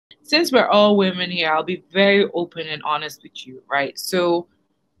since we're all women here, I'll be very open and honest with you, right? So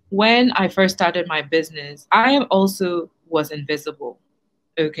when I first started my business, I also was invisible.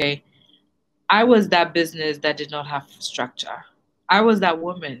 Okay. I was that business that did not have structure. I was that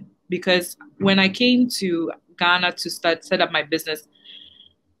woman because when I came to Ghana to set up my business,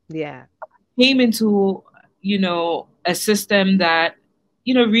 yeah, came into, a system that,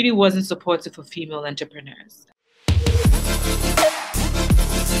 really wasn't supportive for female entrepreneurs.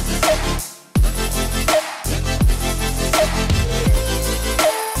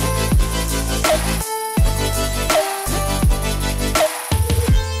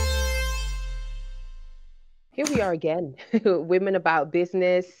 Here we are again, Women About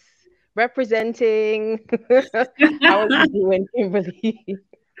Business, representing. How are you doing, Kimberly?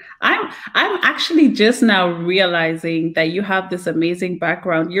 I'm actually just now realizing that you have this amazing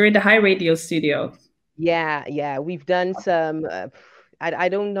background. You're in the High Radio studio. Yeah. We've done some. I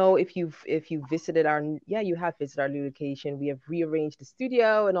don't know if you've visited our. Yeah, you have visited our new location. We have rearranged the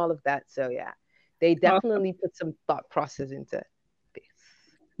studio and all of that. So yeah, they definitely put some thought process into this.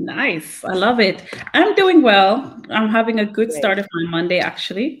 Nice. I love it. I'm doing well. I'm having a good start of my Monday,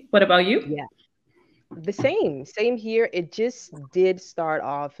 actually. What about you? Yeah. The same here. It just did start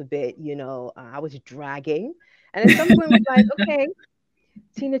off a bit, I was dragging. And at some point was like, okay,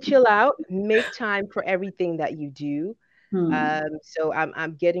 Tina, chill out, make time for everything that you do. So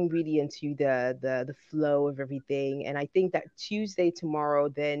I'm getting really into the flow of everything. And I think that Tuesday, tomorrow,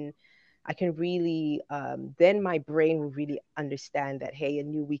 then I can really then my brain will really understand that, hey, a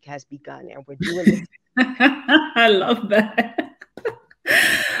new week has begun and we're doing this. I love that.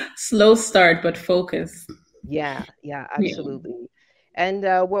 Slow start, but focus. Yeah, absolutely. Yeah. And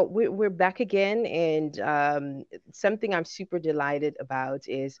well, we're back again. And something I'm super delighted about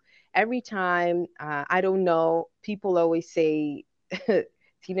is every time, I don't know, people always say,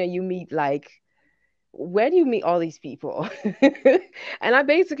 Tina, you meet where do you meet all these people? And I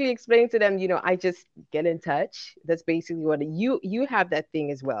basically explain to them, I just get in touch. That's basically what you have that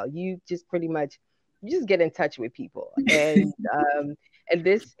thing as well. You just pretty much, you just get in touch with people. And in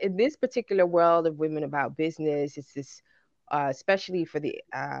this particular world of Women About Business, it's this, especially for the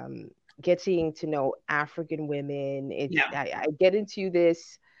getting to know African women. I get into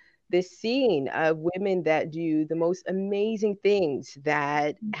this scene of women that do the most amazing things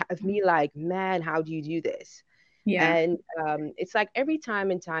that have me like, man, how do you do this? Yeah. And it's like every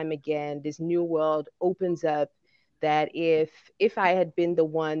time and time again, this new world opens up that if I had been the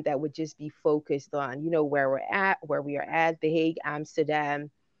one that would just be focused on, where we are at, The Hague, Amsterdam,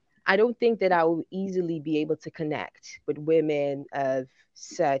 I don't think that I will easily be able to connect with women of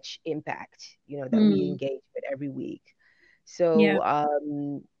such impact, that we engage with every week. So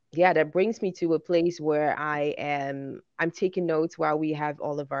that brings me to a place where I'm taking notes while we have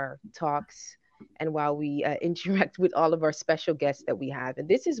all of our talks and while we interact with all of our special guests that we have. And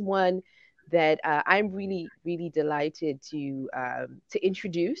this is one that I'm really, really delighted to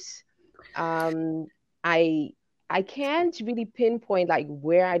introduce. I can't really pinpoint like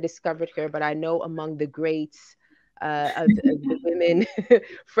where I discovered her, but I know among the greats of the women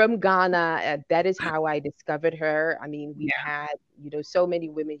from Ghana, that is how I discovered her. I mean, we've had, so many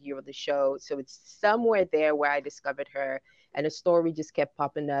women here on the show. So it's somewhere there where I discovered her. And a story just kept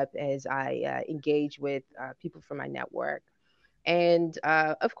popping up as I engage with people from my network. And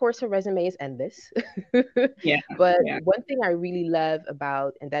of course, her resume is endless. But one thing I really love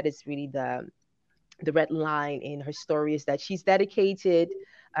about, and that is really the red line in her story, is that she's dedicated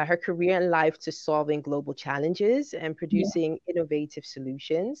her career and life to solving global challenges and producing innovative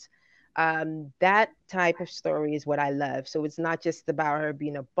solutions. That type of story is what I love. So it's not just about her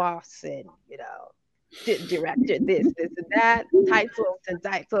being a boss and, director, this and that,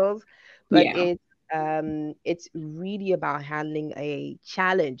 titles, but it's really about handling a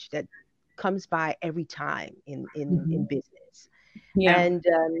challenge that comes by every time in business. And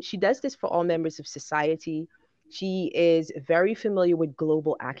she does this for all members of society. She is very familiar with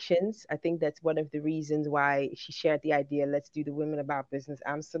global actions. I think that's one of the reasons why she shared the idea, let's do the Women About Business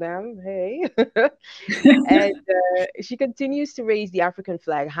Amsterdam. Hey. And she continues to raise the African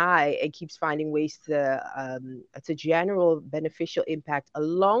flag high and keeps finding ways to general beneficial impact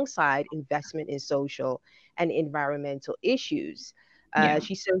alongside investment in social and environmental issues.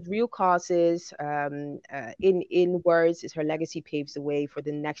 She serves real causes. In words, her legacy paves the way for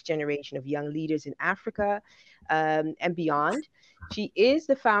the next generation of young leaders in Africa and beyond. She is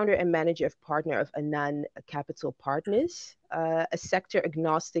the founder and manager of partner of Annan Capital Partners, a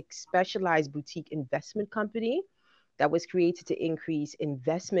sector-agnostic, specialized boutique investment company that was created to increase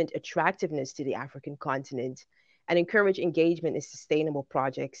investment attractiveness to the African continent and encourage engagement in sustainable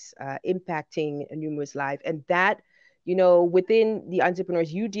projects impacting numerous lives. And that, within the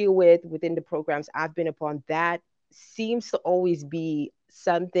entrepreneurs you deal with, within the programs I've been upon, that seems to always be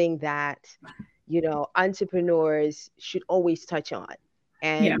something that, entrepreneurs should always touch on.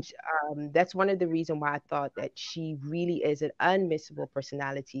 And that's one of the reasons why I thought that she really is an unmissable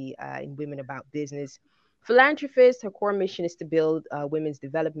personality in Women About Business. Philanthropist, her core mission is to build women's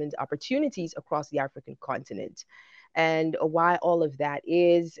development opportunities across the African continent. And why all of that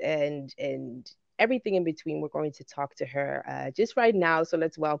is, and everything in between, we're going to talk to her just right now. So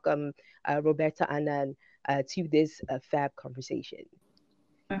let's welcome Roberta Annan to this fab conversation.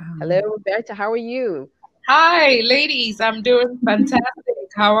 Hello, Roberta. How are you? Hi, ladies. I'm doing fantastic.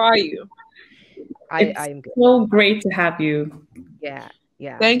 How are you? I'm good. So great to have you. Yeah.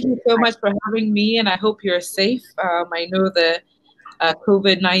 Thank you so much for having me, and I hope you're safe. I know the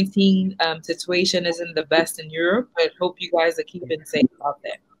COVID-19 situation isn't the best in Europe, but hope you guys are keeping safe out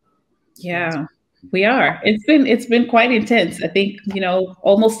there. Yeah, we are. It's been quite intense. I think,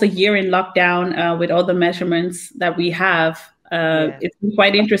 almost a year in lockdown with all the measurements that we have. It's been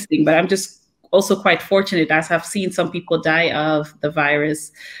quite interesting, but I'm just also quite fortunate, as I've seen some people die of the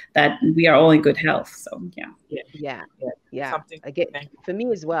virus, that we are all in good health. So yeah. Again, for me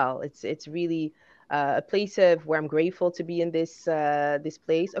as well, it's really a place of where I'm grateful to be in this this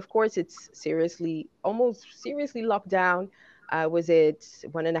place. Of course, it's almost seriously locked down. Was it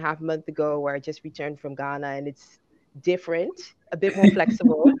 1.5 months ago, where I just returned from Ghana, and it's different, a bit more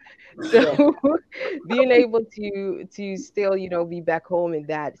flexible. So being able to still, be back home in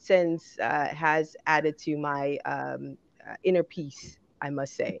that sense has added to my inner peace, I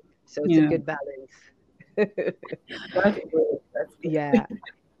must say. So it's a good balance. That's good. Yeah.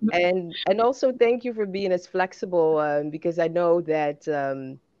 And also thank you for being as flexible, because I know that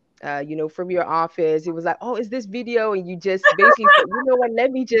from your office, it was like, oh, is this video? And you just basically said, what,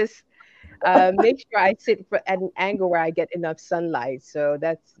 let me just make sure I sit at an angle where I get enough sunlight. So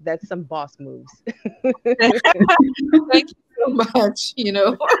that's some boss moves. Thank you so much.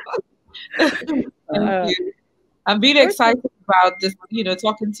 Thank you. I'm really excited about this,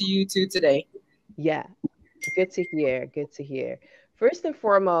 talking to you two today. Yeah, good to hear. Good to hear. First and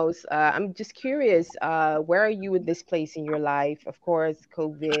foremost, I'm just curious, where are you in this place in your life? Of course,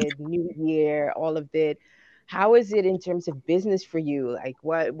 COVID, New Year, all of it. How is it in terms of business for you? Like,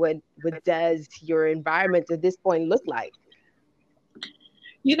 what does your environment at this point look like?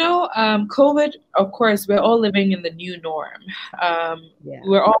 COVID, of course, we're all living in the new norm.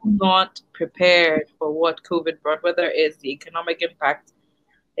 We're all not prepared for what COVID brought, whether it's the economic impact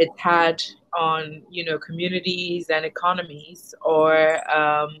it had on, communities and economies, or,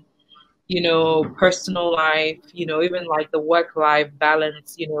 personal life, even like the work-life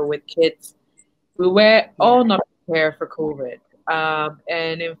balance, with kids. We were all not prepared for COVID.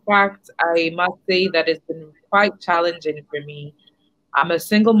 And in fact, I must say that it's been quite challenging for me. I'm a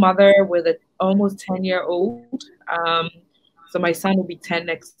single mother with an almost 10-year-old. So my son will be 10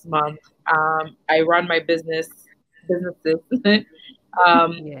 next month. I run my businesses.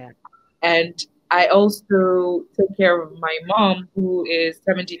 And I also take care of my mom, who is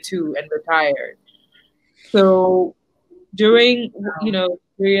 72 and retired. So during,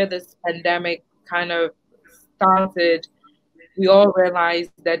 this pandemic kind of started, we all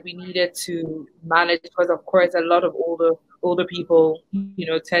realized that we needed to manage, because of course a lot of older people,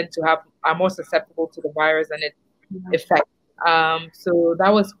 tend to are more susceptible to the virus and its effects. So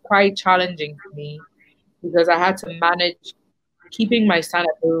that was quite challenging for me, because I had to manage keeping my son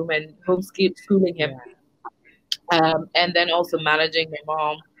at home and homeschooling him, and then also managing my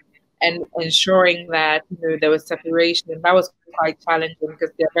mom and ensuring that there was separation, and that was quite challenging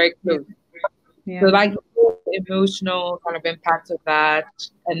because they're very close. So like the emotional kind of impact of that.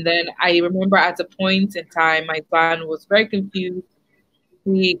 And then I remember at a point in time, my son was very confused.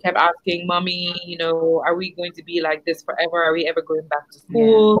 He kept asking, Mommy, are we going to be like this forever? Are we ever going back to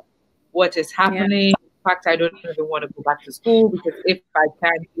school? What is happening? In fact, I don't even want to go back to school, because if I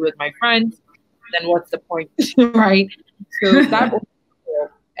can't be with my friends, then what's the point, right? So that was,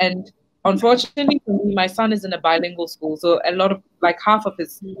 and unfortunately for me, my son is in a bilingual school. So a lot of, like half of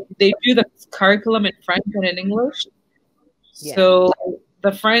they do the curriculum in French and in English. So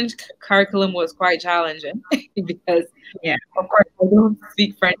the French curriculum was quite challenging because, of course, I don't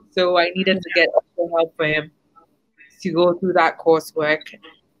speak French. So I needed to get extra help for him to go through that coursework.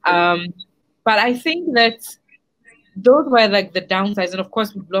 But I think that those were like the downsides. And of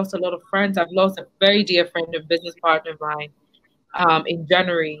course, we've lost a lot of friends. I've lost a very dear friend and business partner of mine in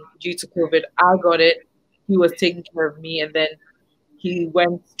January due to COVID. I got it. He was taking care of me, and then he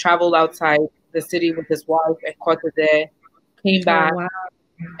traveled outside the city with his wife and caught it there, came back, Oh, wow.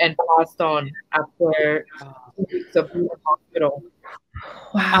 and passed on after 2 weeks of being in hospital.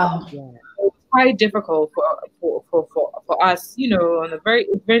 Wow. It's quite difficult for us, you know,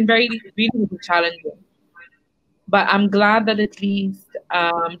 it's been really, really challenging. But I'm glad that at least,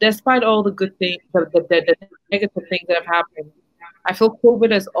 despite all the good things, the negative things that have happened, I feel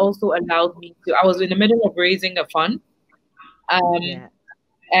COVID has also allowed me to. I was in the middle of raising a fund,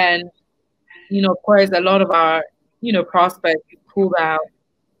 and you know, of course, a lot of our prospects pulled out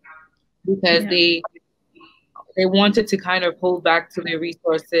because they wanted to kind of hold back to their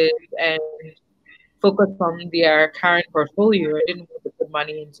resources and focus on their current portfolio. I didn't want to put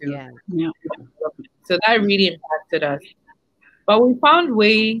money into so that really impacted us. But we found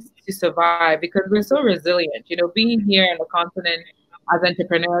ways to survive because we're so resilient. You know, being here on the continent as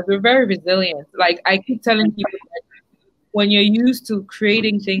entrepreneurs, we're very resilient. Like I keep telling people that when you're used to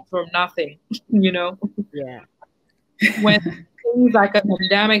creating things from nothing, you know, when things like a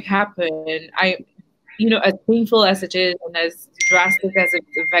pandemic happen, you know, as painful as it is and as drastic as its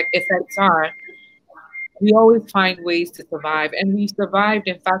effects are, we always find ways to survive. And we survived.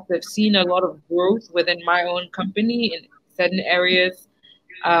 In fact, I've seen a lot of growth within my own company in certain areas,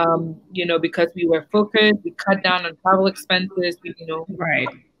 you know, because we were focused, we cut down on travel expenses, we, you know,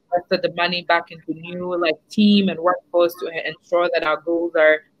 invested the money back into new like team and workforce to ensure that our goals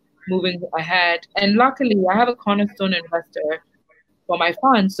are moving ahead. And luckily, I have a cornerstone investor for my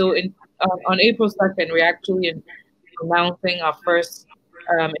fund. So on April 2nd, we're actually announcing our first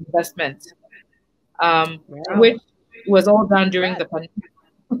investment, which was all done during the pandemic.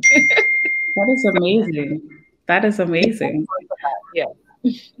 That is amazing. That is amazing. Yeah.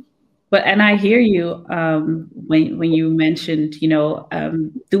 But and I hear you when you mentioned, you know,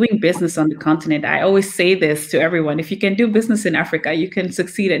 doing business on the continent. I always say this to everyone: if you can do business in Africa, you can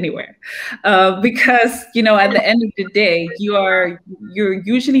succeed anywhere, because you know at the end of the day, you're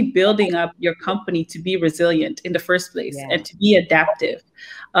usually building up your company to be resilient in the first place and to be adaptive,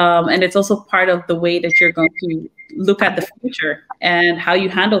 and it's also part of the way that you're going to look at the future and how you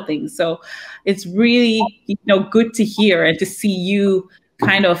handle things. So it's really good to hear and to see you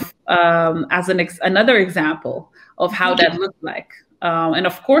kind of as another example of how that looked like. And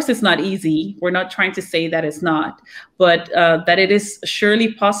of course, it's not easy. We're not trying to say that it's not, but that it is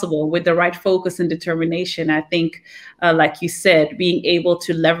surely possible with the right focus and determination. I think, like you said, being able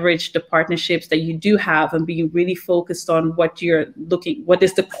to leverage the partnerships that you do have and being really focused on what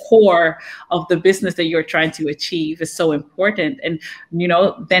is the core of the business that you're trying to achieve is so important. And,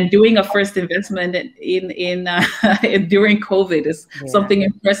 then doing a first investment in during COVID is something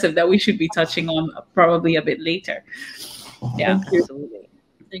impressive that we should be touching on probably a bit later. Yeah, absolutely.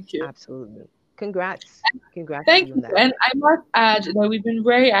 Thank you. Absolutely. Congrats. Thank you. And I must add that we've been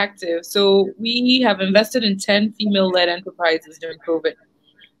very active. So we have invested in 10 female-led enterprises during COVID.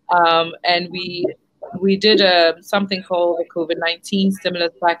 And we did something called the COVID-19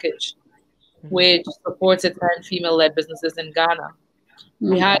 stimulus package, which supported 10 female-led businesses in Ghana.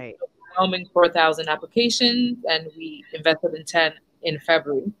 We had overwhelming 4,000 applications, and we invested in 10 in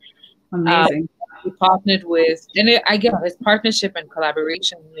February. Amazing. We partnered with, and again, it's partnership and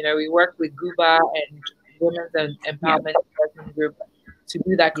collaboration. We worked with GUBA and Women's Empowerment Investment Group to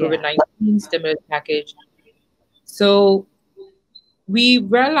do that COVID-19 stimulus package. So we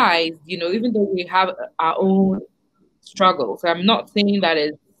realized, even though we have our own struggles, I'm not saying that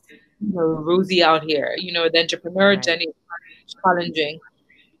it's rosy out here. The entrepreneur journey is challenging,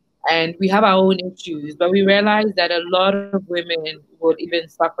 and we have our own issues. But we realized that a lot of women would even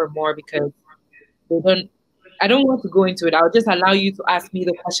suffer more because I don't want to go into it. I'll just allow you to ask me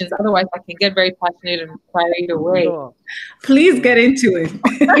the questions. Otherwise, I can get very passionate and carried away. Sure. Please get into it.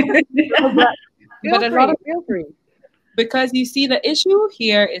 Feel free. Because you see, the issue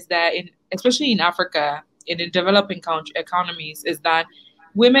here is that, especially in Africa, in the developing economies, is that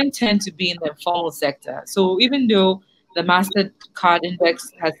women tend to be in the informal sector. So even though the MasterCard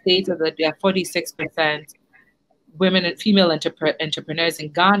Index has stated that there are 46% women and female entrepreneurs in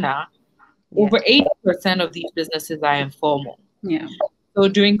Ghana, over 80% of these businesses are informal. Yeah. So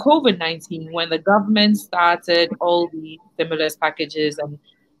during COVID-19, when the government started all the stimulus packages and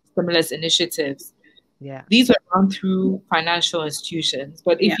stimulus initiatives, these were run through financial institutions.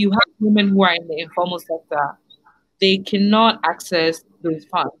 But if you have women who are in the informal sector, they cannot access those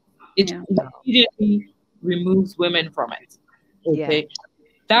funds. It immediately removes women from it. Okay.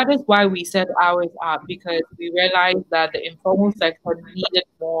 That is why we set ours up, because we realized that the informal sector needed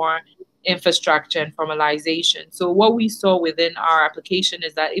more infrastructure and formalization. So what we saw within our application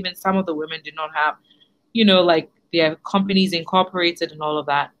is that even some of the women did not have, like their companies incorporated and all of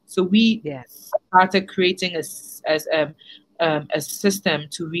that. So we started creating a system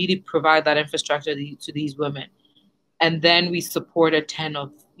to really provide that infrastructure to these women. And then we supported 10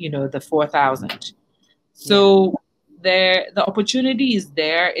 of, the 4,000. So the opportunity is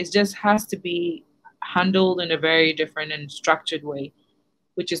there. It just has to be handled in a very different and structured way,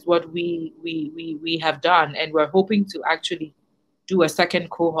 which is what we have done. And we're hoping to actually do a second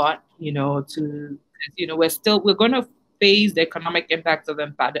cohort, we're going to face the economic impacts of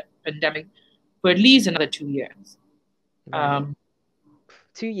the pandemic for at least another 2 years.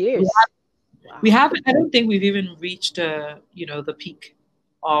 2 years. We haven't, I don't think we've even reached, the peak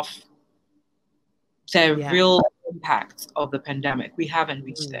of the real impact of the pandemic. We haven't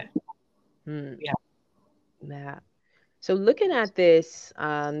reached there. Yeah. So looking at this,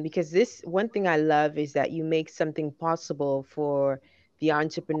 because this one thing I love is that you make something possible for the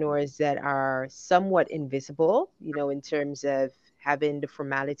entrepreneurs that are somewhat invisible, in terms of having the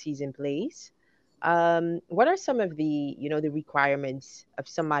formalities in place. What are some of the, the requirements of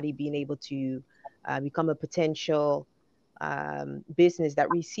somebody being able to become a potential business that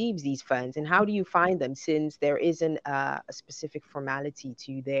receives these funds, and how do you find them, since there isn't a specific formality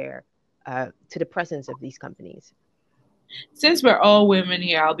to the presence of these companies? Since we're all women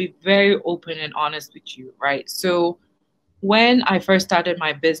here, I'll be very open and honest with you, right? So when I first started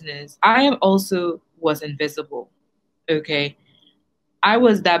my business, I also was invisible, okay? I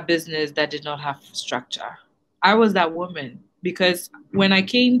was that business that did not have structure. I was that woman, because when I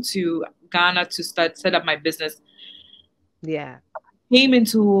came to Ghana to set up my business, I came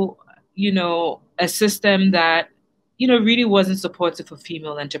into, a system that, really wasn't supportive for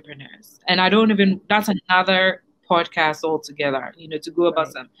female entrepreneurs. And that's another podcast altogether, to go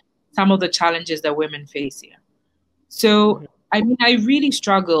about some of the challenges that women face here. So, I really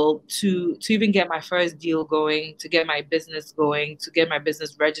struggled to even get my first deal going, to get my business going, to get my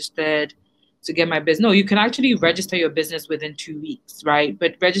business registered, to get my business. No, you can actually register your business within 2 weeks, right?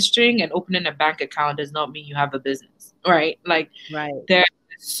 But registering and opening a bank account does not mean you have a business, right? There are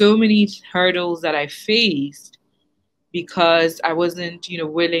so many hurdles that I faced because I wasn't,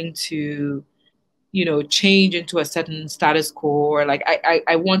 willing to, change into a certain status quo, or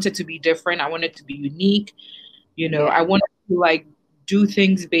I wanted to be different. I wanted to be unique. I wanted to do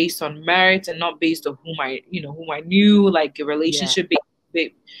things based on merit and not based on whom I knew, like a relationship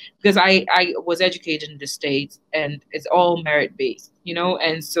based, because I was educated in the States and it's all merit based,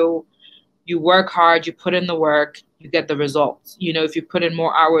 and so you work hard, you put in the work, you get the results. If you put in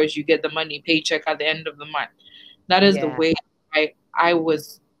more hours, you get the money paycheck at the end of the month. That is the way I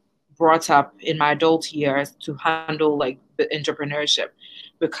was brought up in my adult years to handle the entrepreneurship.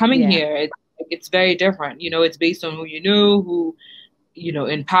 But coming here, it's very different. It's based on who you know, who,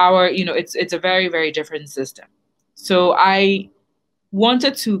 in power. It's a very, very different system. So I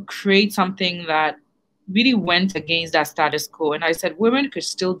wanted to create something that really went against that status quo. And I said, women could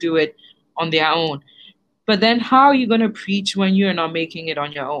still do it on their own. But then how are you going to preach when you're not making it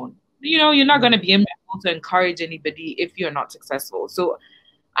on your own? You're not going to be able to encourage anybody if you're not successful. So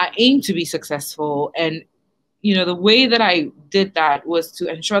I aim to be successful. And, the way that I did that was to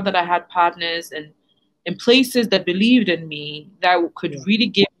ensure that I had partners and in places that believed in me, that could really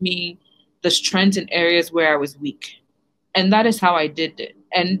give me the strength in areas where I was weak. And that is how I did it.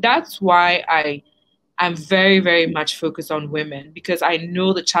 And that's why I'm very, very much focused on women, because I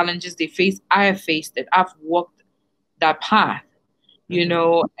know the challenges they face. I have faced it. I've walked that path,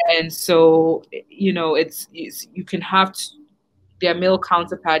 and so, it's you can have their male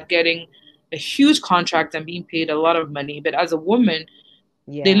counterpart getting a huge contract and being paid a lot of money. But as a woman,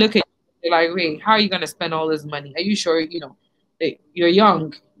 they look at you, they're like, wait, how are you going to spend all this money? Are you sure, you're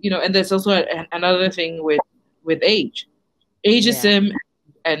young, and there's also another thing with age. Ageism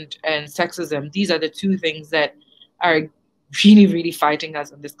and sexism. These are the two things that are really, really fighting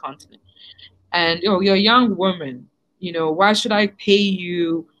us on this continent. And, you're a young woman, why should I pay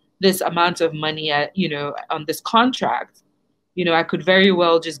you this amount of money on this contract? I could very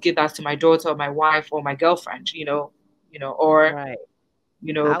well just give that to my daughter or my wife or my girlfriend, or,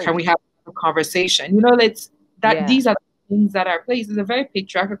 can we have a conversation? These are things that are placed. It's a very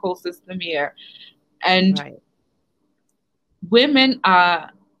patriarchal system here. And women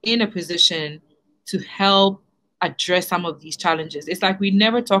are in a position to help address some of these challenges. It's like we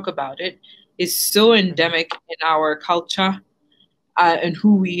never talk about it. It's so endemic in our culture and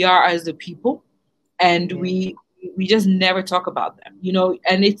who we are as a people. And we just never talk about them,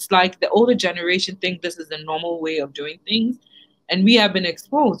 and it's like the older generation think this is the normal way of doing things. And we have been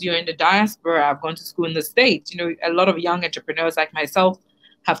exposed. You're in the diaspora. I've gone to school in the States. A lot of young entrepreneurs like myself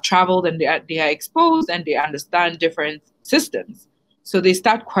have traveled, and they are exposed and they understand different systems. So they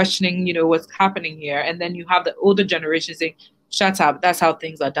start questioning, what's happening here. And then you have the older generation saying, shut up, that's how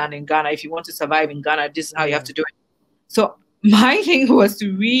things are done in Ghana. If you want to survive in Ghana, this is how you have to do it. So my thing was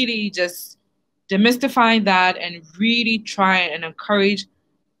to really just demystify that and really try and encourage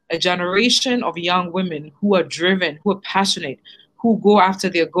a generation of young women who are driven, who are passionate, who go after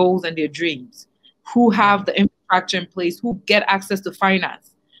their goals and their dreams, who have the infrastructure in place, who get access to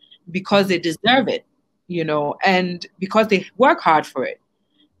finance because they deserve it, and because they work hard for it.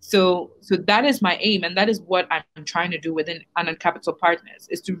 So that is my aim, and that is what I'm trying to do within Annan Capital Partners,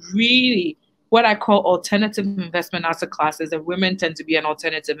 is to really what I call alternative investment asset classes, and women tend to be an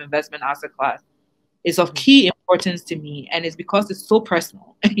alternative investment asset class, is of key importance to me, and it's because it's so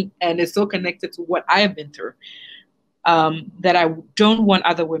personal and it's so connected to what I have been through, that I don't want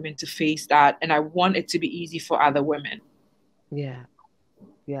other women to face that, and I want it to be easy for other women. Yeah.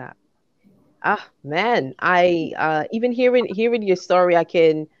 Ah, man, I even hearing your story, I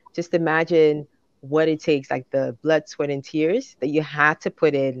can just imagine what it takes, like the blood, sweat, and tears that you had to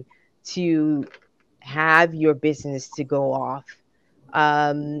put in to have your business to go off.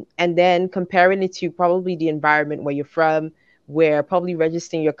 And then comparing it to probably the environment where you're from, where probably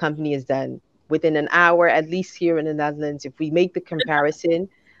registering your company is done within an hour, at least here in the Netherlands. If we make the comparison,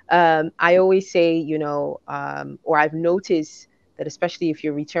 I always say, or I've noticed that especially if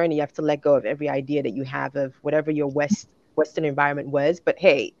you're returning, you have to let go of every idea that you have of whatever your Western environment was. But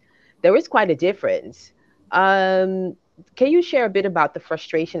hey, there is quite a difference. Can you share a bit about the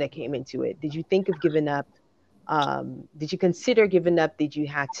frustration that came into it? Did you think of giving up? Did you consider giving up? Did you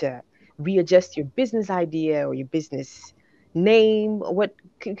have to readjust your business idea or your business name? What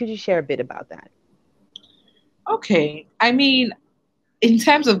could you share a bit about that? Okay. I mean, in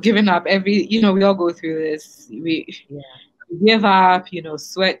terms of giving up, we all go through this. We give up,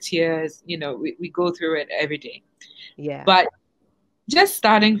 sweat, tears, we go through it every day. Yeah. But just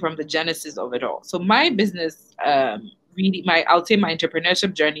starting from the genesis of it all. So my business, really, I'll say my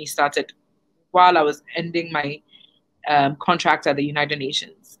entrepreneurship journey started while I was ending my contract at the United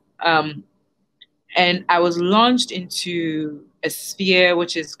Nations. And I was launched into a sphere,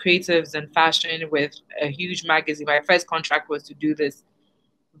 which is creatives and fashion, with a huge magazine. My first contract was to do this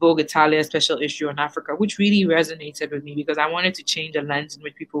Vogue Italia special issue on Africa, which really resonated with me because I wanted to change the lens in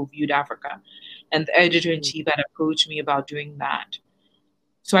which people viewed Africa. And the editor-in-chief had approached me about doing that.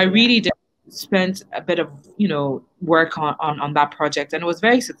 So I really did spend a bit of, work on that project, and it was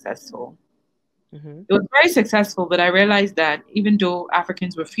very successful. It was very successful, but I realized that even though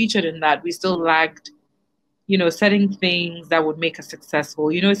Africans were featured in that, we still lacked, certain things that would make us successful.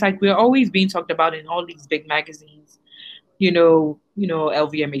 It's like we're always being talked about in all these big magazines.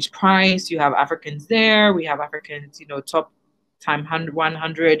 LVMH Price, you have Africans there. We have Africans, top time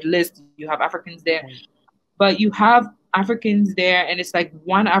 100 list, you have Africans there. But you have Africans there, and it's like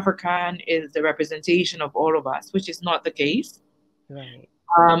one African is the representation of all of us, which is not the case. Right.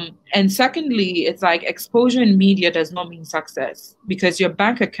 And secondly, it's like exposure in media does not mean success, because your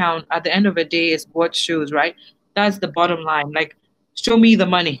bank account at the end of the day is what shows, right? That's the bottom line. Like, show me the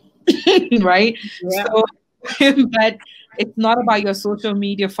money, right? Yeah. So, but it's not about your social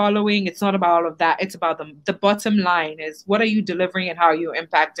media following. It's not about all of that. It's about the bottom line is, what are you delivering and how are you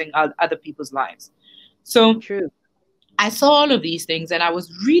impacting other people's lives? So True. I saw all of these things, and I was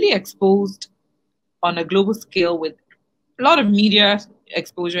really exposed on a global scale with a lot of media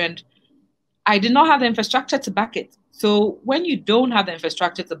exposure, and I did not have the infrastructure to back it. So when you don't have the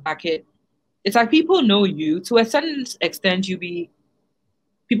infrastructure to back it, it's like people know you to a certain extent.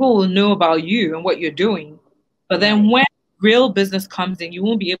 People will know about you and what you're doing, but then when real business comes in, you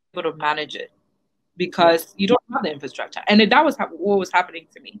won't be able to manage it because you don't have the infrastructure. And that was what was happening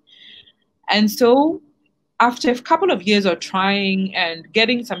to me. And so after a couple of years of trying and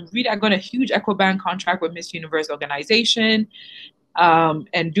getting I got a huge EcoBank contract with Miss Universe organization,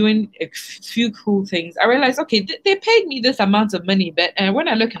 and doing a few cool things. I realized, okay, they paid me this amount of money, but when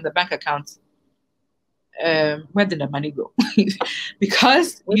I look in the bank account, where did the money go?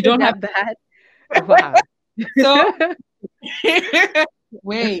 Because you don't have that. Wow. So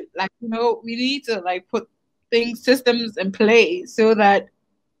wait, we need to put systems in place so that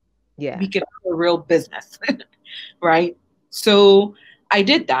we can have a real business, right? So I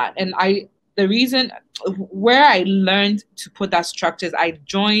did that, and the reason where I learned to put that structure is I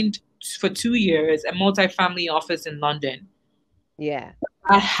joined for 2 years a multifamily office in London. Yeah,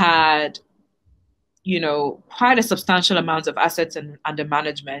 I had quite a substantial amount of assets under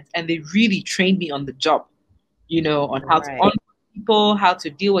management, and they really trained me on the job, on how to onboard people, how to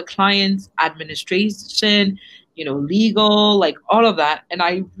deal with clients, administration, legal, all of that. And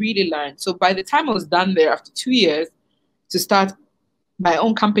I really learned. So by the time I was done there after 2 years, to start my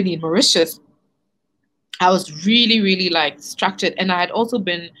own company in Mauritius, I was really, really like structured. And I had also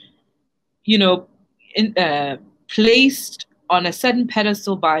been, you know, placed on a certain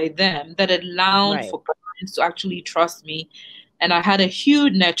pedestal by them that allowed for clients to actually trust me. And I had a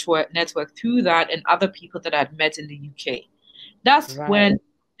huge network through that and other people that I'd met in the UK. That's when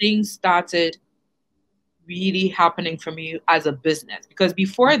things started really happening for me as a business. Because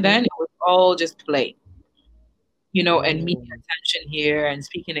before then, it was all just play, you know, and media attention here and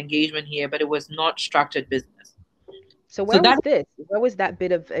speaking engagement here, but it was not structured business. So where was this? Where was that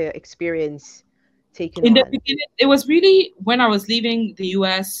bit of experience taken in on? the beginning? It was really when I was leaving the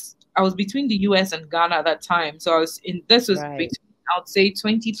US. I was between the US and Ghana at that time. So I was in, this was between, I would say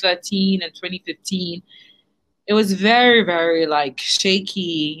 2013 and 2015. It was very, very like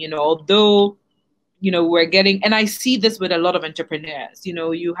shaky, you know, although, you know, we're getting, and I see this with a lot of entrepreneurs, you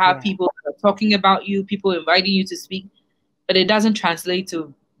know, you have people that are talking about you, people inviting you to speak, but it doesn't translate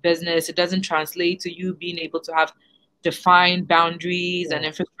to business. It doesn't translate to you being able to have defined boundaries and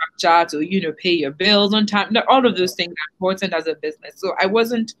infrastructure to, you know, pay your bills on time. All of those things are important as a business. So I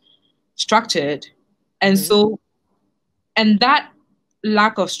wasn't structured. And so, and that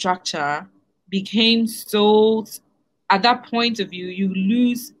lack of structure became so, at that point of view, you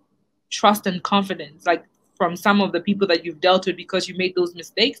lose trust and confidence, like from some of the people that you've dealt with because you made those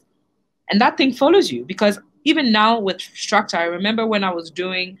mistakes. And that thing follows you, because even now with structure, I remember when I was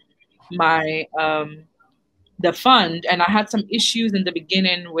doing my, the fund, and I had some issues in the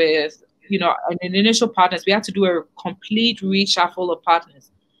beginning with, you know, an initial partners. We had to do a complete reshuffle of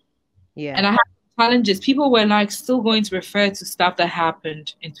partners. And I had challenges. People were like still going to refer to stuff that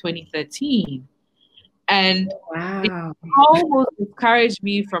happened in 2013. And it almost discouraged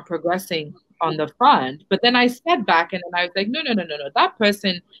me from progressing on the fund. But then I stepped back and then I was like, no. That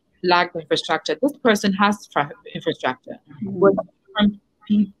person lacked infrastructure. This person has infrastructure. We're from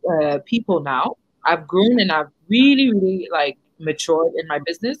people now. I've grown and I've really, really like matured in my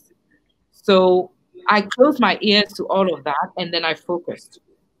business. So I closed my ears to all of that and then I focused.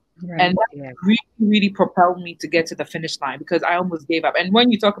 And that really, really propelled me to get to the finish line, because I almost gave up. And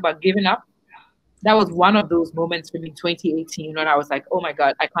when you talk about giving up, that was one of those moments for me in 2018 when I was like, oh my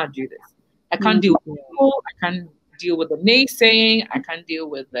God, I can't do this. I can't deal with people. I can't deal with the naysaying. I can't deal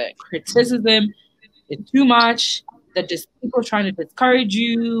with the criticism. It's too much. That just people trying to discourage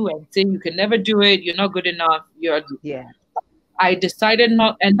you and say you can never do it. You're not good enough. I decided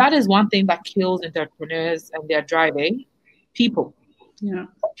not, and that is one thing that kills entrepreneurs and their driving people.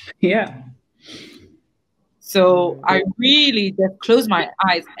 So I really just close my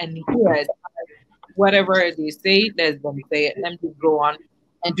eyes and hear whatever they say, let them say it. Let me go on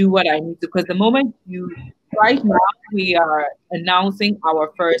and do what I need to. Because the moment right now, we are announcing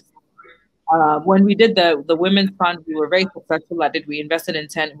our first, when we did the women's fund, we were very successful at it. We invested in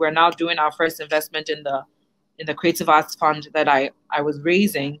 10. We're now doing our first investment in the creative arts fund that I was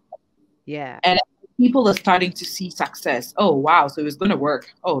raising. And people are starting to see success. Oh, wow. So it was going to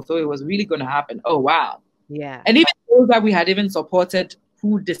work. Oh, so it was really going to happen. Oh, wow. And even those that we had even supported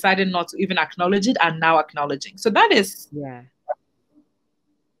who decided not to even acknowledge it are now acknowledging. So that is,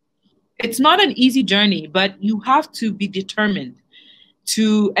 it's not an easy journey, but you have to be determined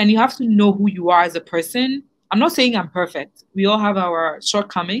to, and you have to know who you are as a person. I'm not saying I'm perfect. We all have our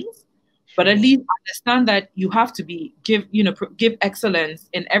shortcomings, but at least understand that you have to give excellence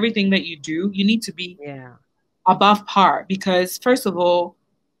in everything that you do. You need to be above par, because first of all,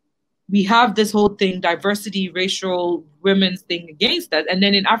 we have this whole thing, diversity, racial, women's thing against us. And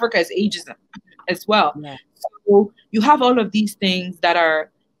then in Africa, it's ageism as well. So you have all of these things that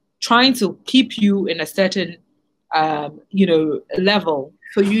are trying to keep you in a certain, level.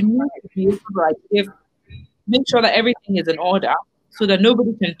 So you need to be able to make sure that everything is in order so that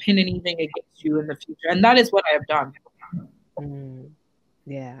nobody can pin anything against you in the future. And that is what I have done.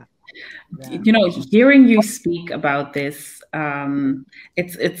 You know, hearing you speak about this,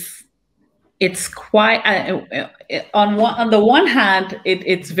 it's quite on the one hand,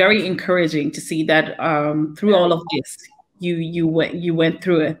 it's very encouraging to see that through all of this you went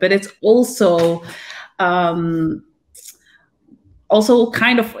through it, but it's also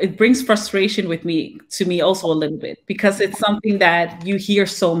kind of, it brings frustration to me also a little bit, because it's something that you hear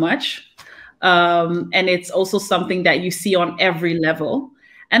so much, and it's also something that you see on every level,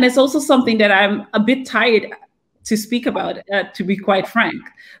 and it's also something that I'm a bit tired to speak about, to be quite frank,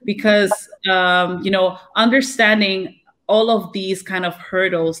 because understanding all of these kind of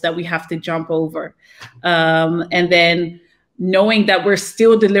hurdles that we have to jump over, and then knowing that we're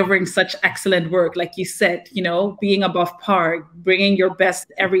still delivering such excellent work, like you said, being above par, bringing your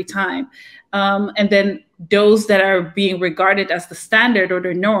best every time. and then those that are being regarded as the standard or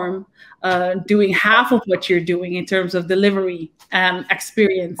the norm, doing half of what you're doing in terms of delivery and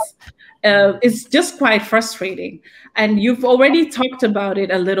experience. It's just quite frustrating. And you've already talked about it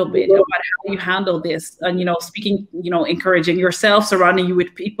a little bit, about how you handle this, and, you know, speaking, you know, encouraging yourself, surrounding you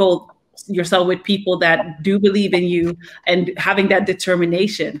with people, yourself with people that do believe in you, and having that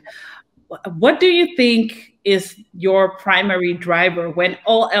determination. What do you think is your primary driver when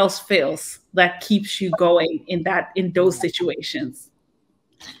all else fails that keeps you going in those situations?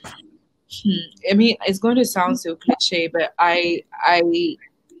 I mean, it's going to sound so cliche, but I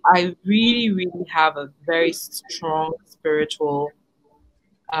really, really have a very strong spiritual,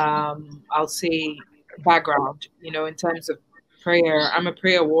 I'll say, background, you know, in terms of prayer. I'm a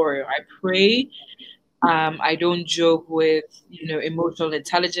prayer warrior. I pray. I don't joke with, you know, emotional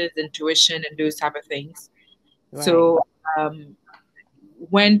intelligence, intuition, and those type of things. Right. So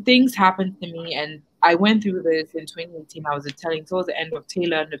when things happen to me, and I went through this in 2018, I was telling towards the end of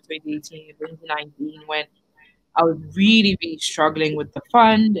tail end of 2018, 2019, when I was really, really struggling with the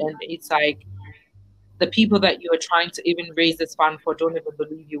fund. And it's like the people that you are trying to even raise this fund for don't even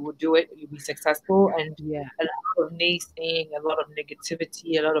believe you will do it, you'll be successful. And a lot of naysaying, a lot of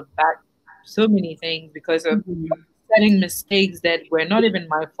negativity, a lot of bad, so many things because of setting mistakes that were not even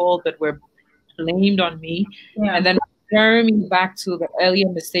my fault, but were blamed on me. And then referring me back to the earlier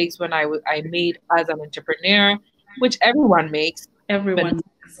mistakes when I made as an entrepreneur, which everyone makes. Everyone,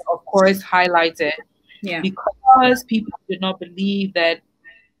 but of course, highlights it. Because people did not believe that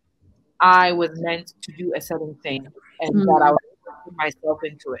I was meant to do a certain thing, and that I was putting myself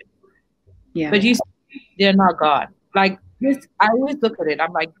into it. But you see, they're not God. Like this, I always look at it.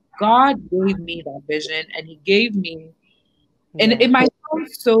 I'm like, God gave me that vision, and He gave me, and it might sound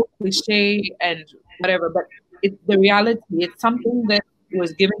so cliche and whatever, but it's the reality. It's something that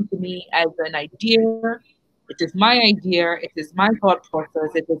was given to me as an idea. It is my idea. It is my thought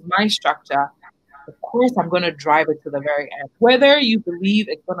process. It is my structure. Of course, I'm going to drive it to the very end. Whether you believe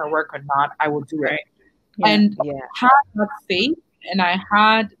it's going to work or not, I will do it. And I had that faith, and I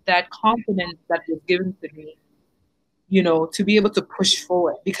had that confidence that was given to me, you know, to be able to push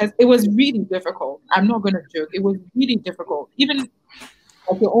forward, because it was really difficult. I'm not going to joke. It was really difficult. Even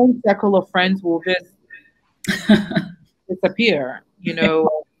like your own circle of friends will just disappear, you know.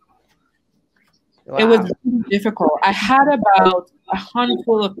 It was really difficult. I had about a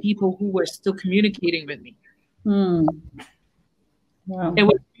handful of people who were still communicating with me. It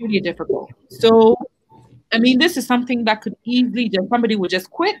was really difficult. So, I mean, this is something that could easily just, somebody would just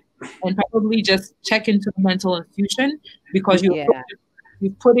quit and probably just check into a mental institution, because you're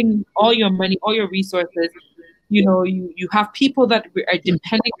putting all your money, all your resources, you know, you have people that are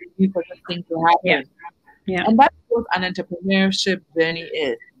depending on you for this thing to happen. And that's what an entrepreneurship journey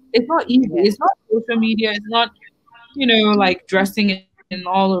is. It's not easy. It's not social media. It's not, you know, like dressing in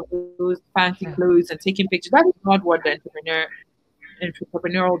all of those fancy clothes and taking pictures. That is not what the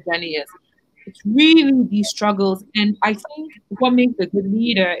entrepreneurial journey is. It's really these struggles. And I think what makes a good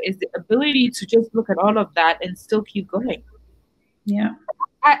leader is the ability to just look at all of that and still keep going.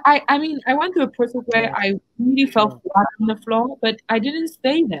 I mean, I went through a process where I really felt flat on the floor, but I didn't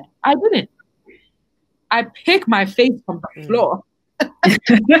stay there. I didn't. I picked my face from the floor.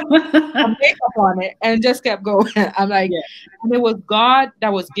 Makeup on it and just kept going. I'm like, and it was God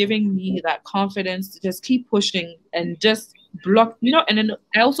that was giving me that confidence to just keep pushing and just block, you know. And then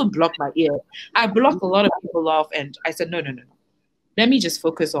I also blocked my ear. I blocked a lot of people off, and I said, no. Let me just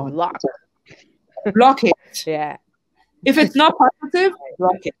focus on block it. If it's not positive,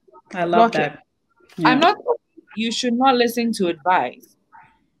 block it. I love that. I'm not. You should not listen to advice,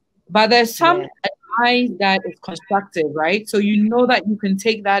 but there's some advice that is constructive, right? So you know that you can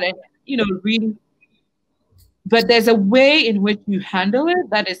take that and, you know, really, but there's a way in which you handle it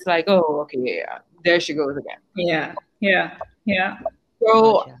that is like, oh, okay, there she goes again.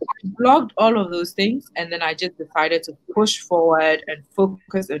 So I blocked all of those things, and then I just decided to push forward and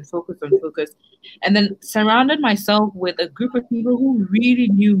focus and focus and focus, and then surrounded myself with a group of people who really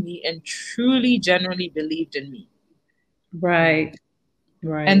knew me and truly, genuinely believed in me. Right.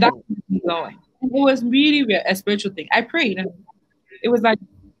 And that kept me going. It was really a spiritual thing. I prayed, and it was like,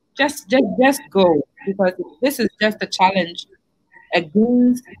 just go, because this is just a challenge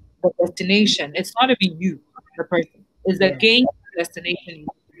against the destination. It's not even you, the person. It's against the destination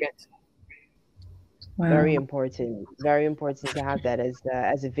you get to. Very important. Very important to have that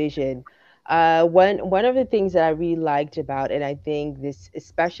as a vision. One of the things that I really liked about, and I think this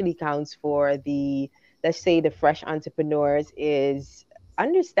especially counts for the, let's say, the fresh entrepreneurs, is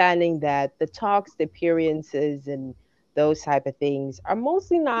understanding that the talks, the appearances, and those type of things are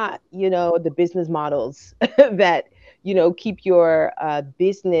mostly not, the business models that, keep your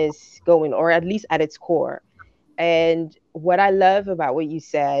business going, or at least at its core. And what I love about what you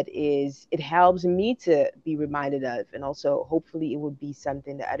said is it helps me to be reminded of, and also hopefully it would be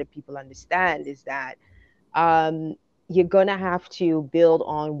something that other people understand, is that um, you're gonna have to build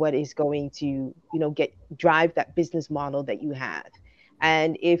on what is going to, drive that business model that you have.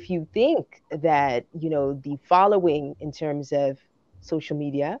 And if you think that, the following in terms of social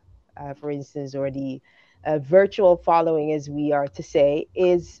media, for instance, or the virtual following, as we are to say,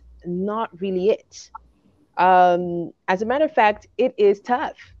 is not really it. As a matter of fact, it is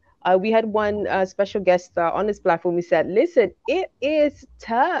tough. We had one special guest on this platform who said, listen, it is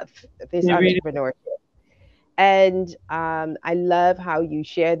tough, this They really, entrepreneurship. And I love how you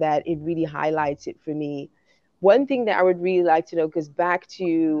share that. It really highlights it for me. One thing that I would really like to know, because back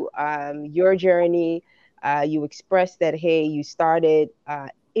to your journey, you expressed that, hey, you started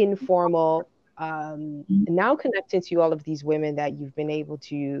informal, now connecting to all of these women that you've been able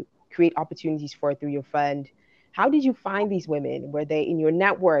to create opportunities for through your fund. How did you find these women? Were they in your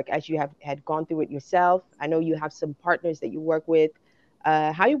network as you had gone through it yourself? I know you have some partners that you work with.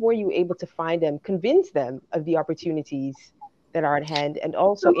 How were you able to find them, convince them of the opportunities that are at hand, and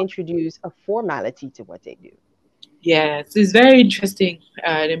also introduce a formality to what they do? yes, it's very interesting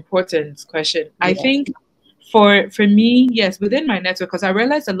and important question. I think for me, yes, within my network, because I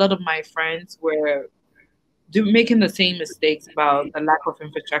realized a lot of my friends were making the same mistakes about the lack of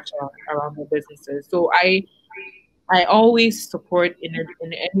infrastructure around their businesses. So I always support in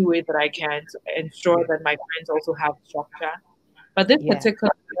any way that I can to ensure that my friends also have structure. But this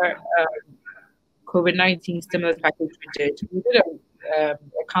particular COVID-19 stimulus package we did a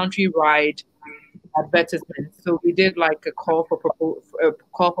country-wide advertisement. So we did like a call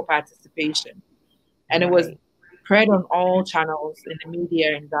for participation, and it was spread on all channels in the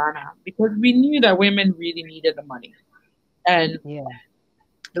media in Ghana, because we knew that women really needed the money, and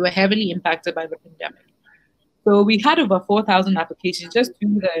they were heavily impacted by the pandemic. So we had over 4,000 applications just to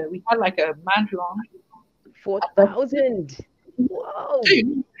we had like a month long. 4,000. Whoa.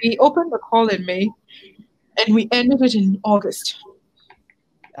 We opened the call in May and we ended it in August.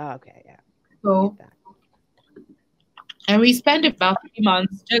 Okay, yeah. So, and we spent about 3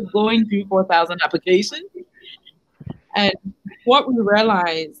 months just going through 4,000 applications. And what we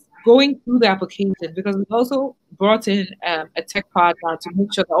realized going through the applications, because we also brought in a tech partner to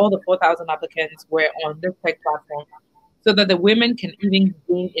make sure that all the 4,000 applicants were on this tech platform, so that the women can even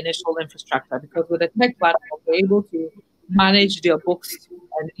gain initial infrastructure. Because with a tech platform, they're able to manage their books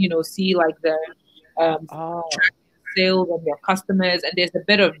and see like the sales of their customers, and there's a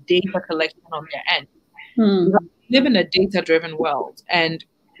bit of data collection on their end. We live in a data-driven world, and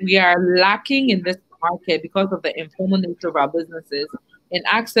we are lacking in this market because of the informal nature of our businesses in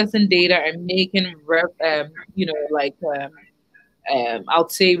accessing data and making I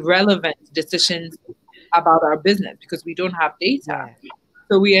would say relevant decisions about our business, because we don't have data.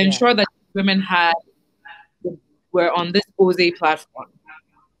 So we ensure that women were on this OZE platform.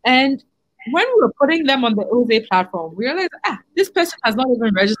 And when we were putting them on the OZE platform, we realized, this person has not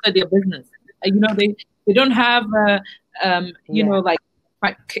even registered their business. They don't have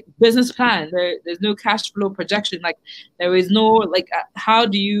like business plan. There's no cash flow projection. Like there is no how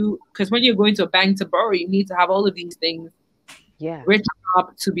do you? Because when you're going to a bank to borrow, you need to have all of these things written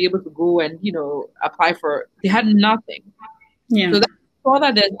up to be able to go and apply for. They had nothing. So that's all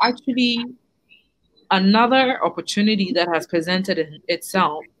that there's actually another opportunity that has presented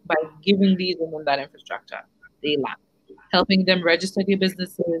itself by giving these women that infrastructure they lack, helping them register their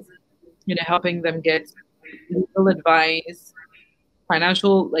businesses, helping them get legal advice,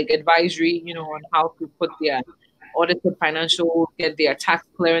 financial advisory, on how to put their audited financial, get their tax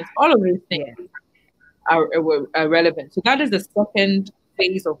clearance. All of these things are relevant. So that is the second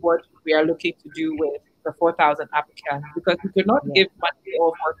phase of what we are looking to do with the 4,000 applicants, because we could not give money to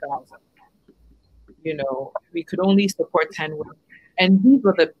all 4,000. We could only support 10 women. And these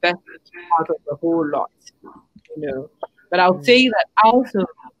were the best part of the whole lot, But I would say that out of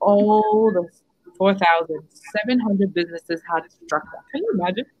all the 4,700 businesses had structure. Can you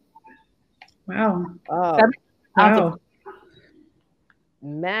imagine? Wow. Wow.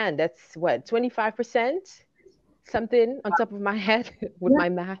 Man, that's what, 25%? Something on top of my head with my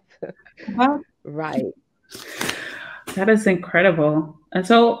math. Right. That is incredible. And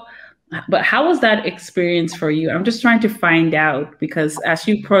so, but how was that experience for you? I'm just trying to find out, because as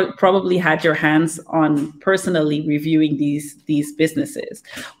you probably had your hands on personally reviewing these businesses,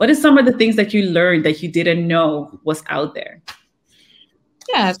 what are some of the things that you learned that you didn't know was out there?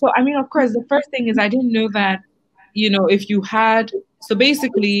 Yeah, so I mean, of course, the first thing is I didn't know that if you had, so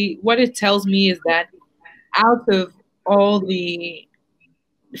basically what it tells me is that out of all the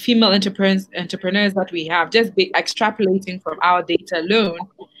female entrepreneurs that we have, just extrapolating from our data alone,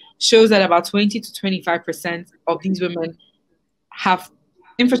 shows that about 20 to 25% of these women have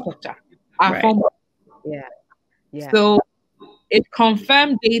infrastructure. Right. Yeah. So it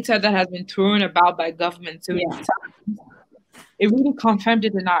confirmed data that has been thrown about by government. So it really confirmed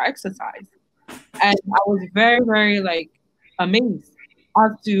it in our exercise. And I was very, very amazed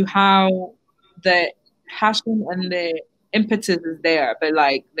as to how the passion and the impetus is there, but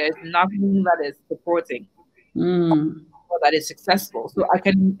there's nothing that is supporting or that is successful. So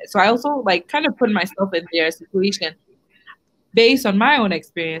I also kind of put myself in their situation based on my own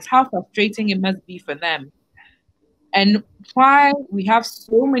experience, how frustrating it must be for them. And why we have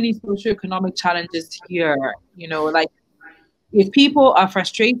so many socioeconomic challenges here, if people are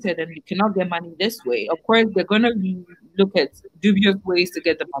frustrated and they cannot get money this way, of course, they're going to look at dubious ways to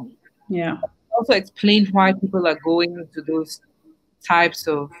get the money. Yeah. Also explain why people are going into those types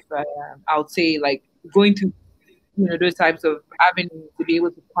of, I would say, going to, those types of avenues to be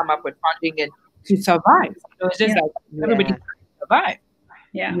able to come up with funding and to survive. It's just everybody can survive.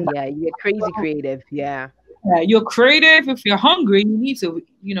 Yeah. Yeah, you're crazy creative. Yeah. You're creative. If you're hungry, you need to,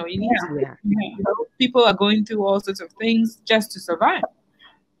 people are going through all sorts of things just to survive.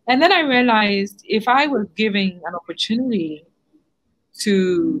 And then I realized if I was giving an opportunity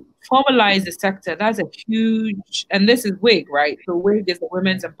to formalize the sector, that's a huge, and this is WIG, right? So WIG is the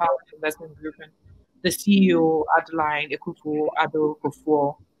Women's Empowerment Investment Group, and the CEO, Adeline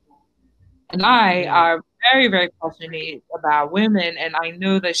Ado-Kofo, and I are very, very passionate about women, and I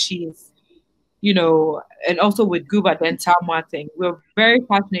know that she's, and also with Guba Dental Martin, we're very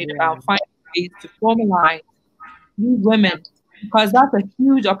passionate about finding ways to formalize these women, because that's a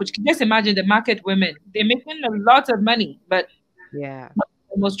huge opportunity. Just imagine the market women, they're making a lot of money, but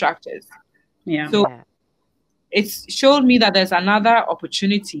almost structures. So it showed me that there's another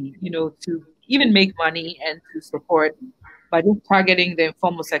opportunity, to even make money and to support by just targeting the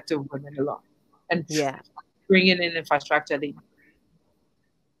informal sector of women alone and bringing in infrastructure.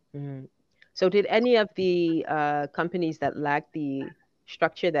 So did any of the companies that lacked the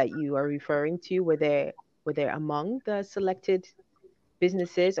structure that you are referring to, were they among the selected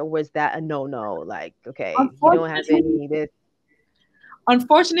businesses, or was that a no-no? Like, okay, you don't have any this.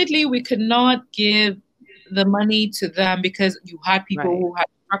 Unfortunately, we could not give the money to them because you had people who had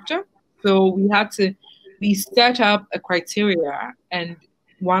structure. So we set up a criteria, and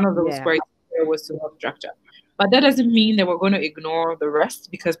one of those criteria was to have structure. But that doesn't mean that we're going to ignore the rest,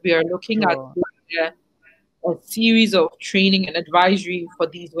 because we are looking at a series of training and advisory for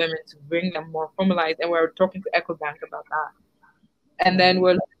these women to bring them more formalized. And we're talking to EcoBank about that. And then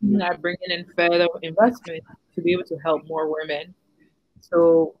we're looking at bringing in further investment to be able to help more women.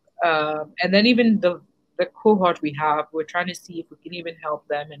 So, and then even the cohort we have, we're trying to see if we can even help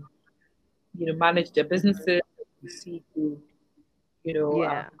them and, manage their businesses, to see to,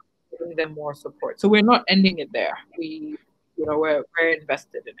 giving them more support. So we're not ending it there. We're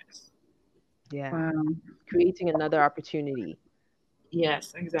invested in it. Yeah. Wow. Creating another opportunity.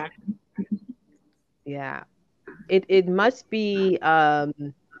 Yes, exactly. Yeah. It must be I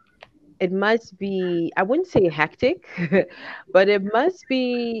wouldn't say hectic, but it must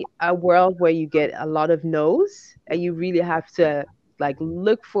be a world where you get a lot of no's, and you really have to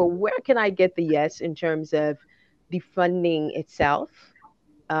look for where can I get the yes in terms of the funding itself,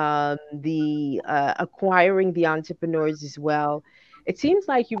 the acquiring the entrepreneurs as well. It seems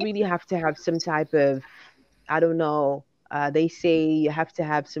like you really have to have some type of, I don't know, they say you have to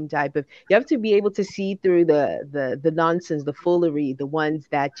have some type of, you have to be able to see through the nonsense, the foolery, the ones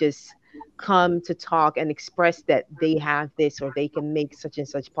that just come to talk and express that they have this or they can make such and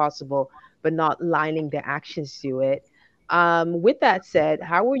such possible, but not lining their actions to it. With that said,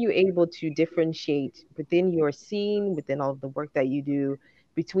 how were you able to differentiate within your scene, within all of the work that you do,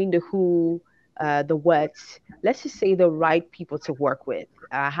 between the who, the what, let's just say the right people to work with?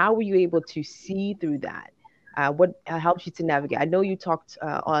 How were you able to see through that? What helps you to navigate? I know you talked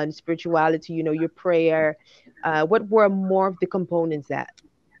on spirituality, your prayer. What were more of the components that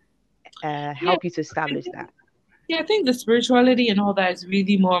help you to establish that? Yeah, I think the spirituality and all that is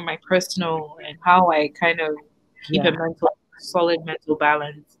really more my personal, and how I kind of keep a solid mental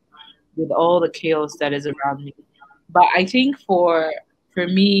balance with all the chaos that is around me. But I think for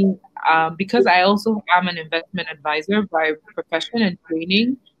me, because I also am an investment advisor by profession and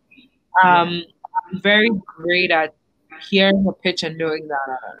training, I'm very great at hearing a pitch and knowing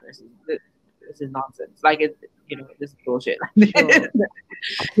that this is nonsense. This is bullshit.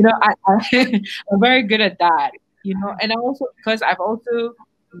 Sure. I'm very good at that. you know, and I also, because I've also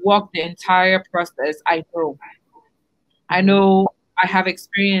walked the entire process, I know I have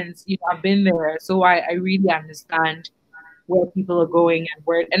experience, you know, I've been there. So I really understand where people are going and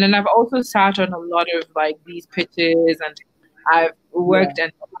where, and then I've also sat on a lot of like these pitches, and I've worked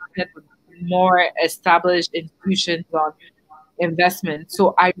and partnered with more established institutions on investment.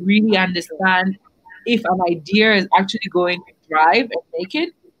 So I really understand if an idea is actually going to thrive and make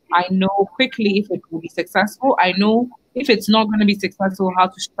it. I know quickly if it will be successful. I know if it's not going to be successful, how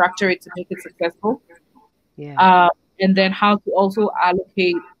to structure it to make it successful. And then how to also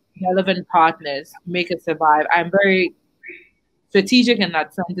allocate relevant partners to make it survive. I'm very strategic in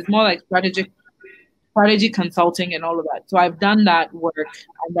that sense. It's more like strategy consulting and all of that. So I've done that work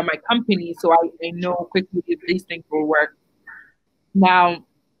under my company, so I know quickly if these things will work. Now,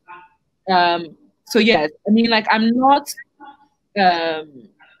 so yes, I mean, like I'm not,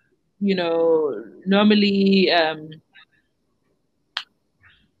 you know, normally,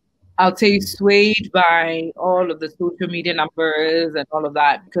 I'll say swayed by all of the social media numbers and all of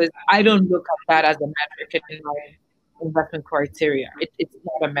that, because I don't look at that as a metric in my investment criteria. It's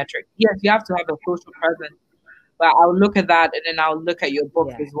not a metric. Yes, you have to have a social presence, but I'll look at that, and then I'll look at your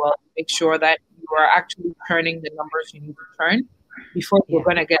books as well to make sure that you are actually turning the numbers you need to turn before you're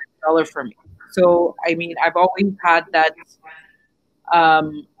going to get $1 from me. So, I mean, I've always had that,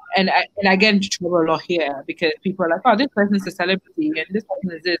 and I get into trouble a lot here because people are like, oh, this person's a celebrity and this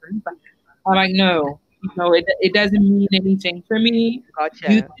person is this. And I'm like, no, it doesn't mean anything for me.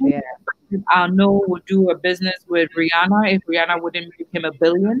 Gotcha. Arnaud would do a business with Rihanna. If Rihanna wouldn't give him $1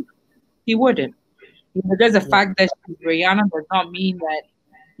 billion, he wouldn't. Because the fact that she's Rihanna does not mean that,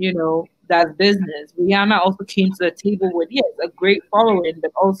 that's business. Rihanna also came to the table with, yes, a great following,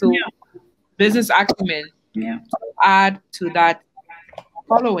 but also business acumen to add to that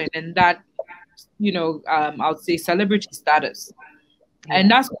following and that, I would say celebrity status.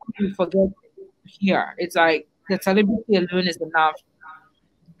 And that's what we forget here. It's like the celebrity alone is enough.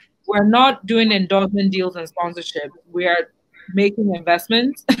 We're not doing endorsement deals and sponsorships. We are making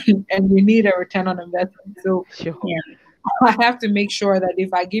investments and we need a return on investment. So I have to make sure that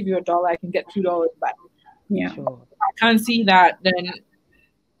if I give you $1, I can get $2 back. If I can't see that, then,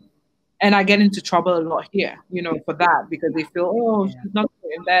 and I get into trouble a lot here, for that, because they feel, oh, she's not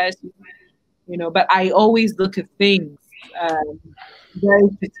going to invest, but I always look at things very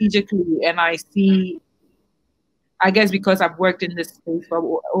strategically, and I see, I guess because I've worked in this space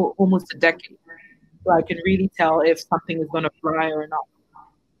for almost a decade, so I can really tell if something is going to fly or not.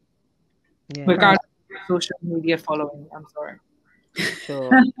 Regardless of social media following, I'm sorry.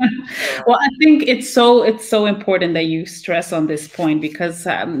 Well, I think it's so important that you stress on this point, because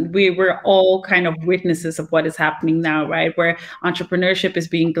we're all kind of witnesses of what is happening now, right? Where entrepreneurship is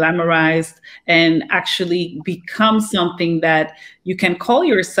being glamorized and actually becomes something that you can call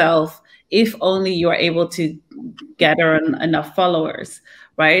yourself if only you're able to gather enough followers.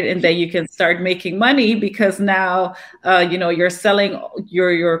 Right. And then you can start making money because now, you're selling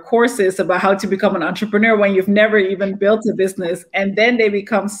your courses about how to become an entrepreneur when you've never even built a business. And then they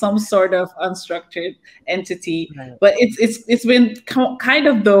become some sort of unstructured entity. Right. But it's been kind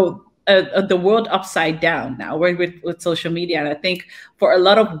of the world upside down now with social media. And I think for a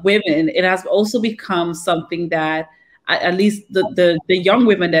lot of women, it has also become something that at least the young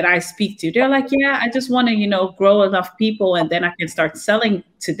women that I speak to, they're like, yeah, I just want to, grow enough people and then I can start selling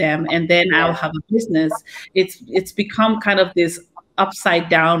to them and then I'll have a business. It's become kind of this upside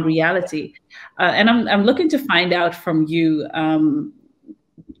down reality. And I'm looking to find out from you, from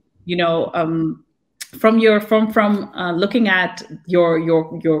looking at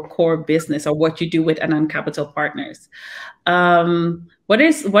your core business or what you do with Annan Capital Partners.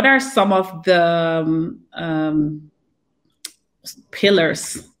 What are some of the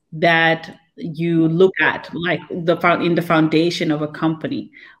pillars that you look at, like in the foundation of a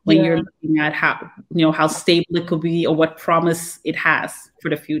company, when you're looking at how stable it could be or what promise it has for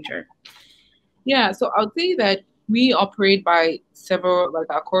the future? Yeah, so I'll say that we operate by several,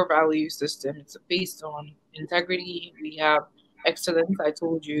 like our core value system. It's based on integrity. We have excellence. I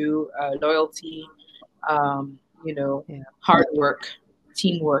told you, loyalty, hard work,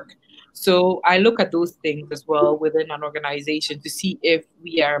 teamwork. So I look at those things as well within an organization to see if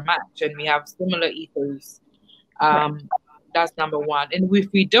we are a match and we have similar ethos. That's number one. And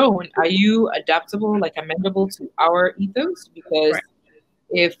if we don't, are you adaptable, like amenable to our ethos? Because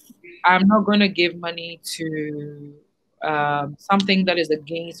if I'm not going to give money to something that is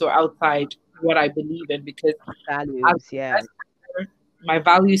against or outside what I believe in, because values, my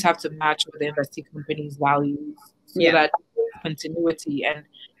values have to match with the investing company's values so that there's continuity. And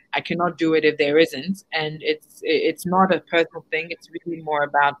I cannot do it if there isn't. And it's not a personal thing. It's really more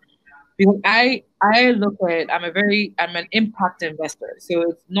about, because I look at, I'm an impact investor. So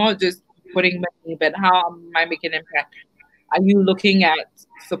it's not just putting money, but how am I making impact? Are you looking at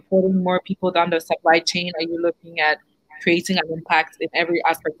supporting more people down the supply chain? Are you looking at creating an impact in every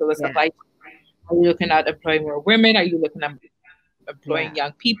aspect of the supply chain? Are you looking at employing more women? Are you looking at employing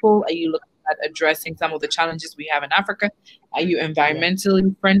young people? Are you looking at addressing some of the challenges we have in Africa? Are you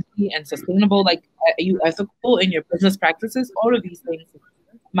environmentally friendly and sustainable? Like, are you ethical in your business practices? All of these things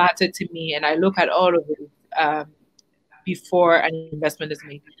matter to me, and I look at all of it before an investment is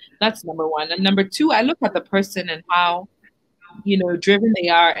made. That's number one. And number two, I look at the person and how, you know, driven they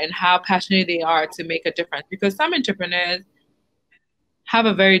are and how passionate they are to make a difference. Because some entrepreneurs have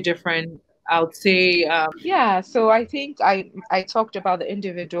a very different, I would say, so I think I talked about the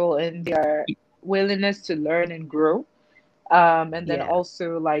individual and their willingness to learn and grow, and then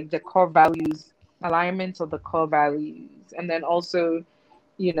also like the core values, alignment of the core values, and then also,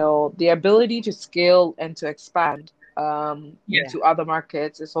 you know, the ability to scale and to expand into other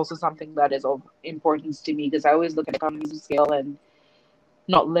markets is also something that is of importance to me, because I always look at economies of scale and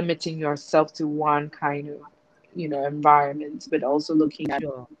not limiting yourself to one kind of, you know, environment, but also looking at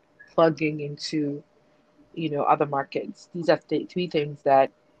plugging into, you know, other markets. These are three things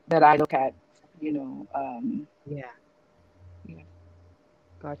that I look at, you know.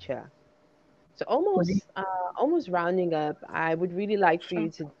 Gotcha. So almost rounding up, I would really like for you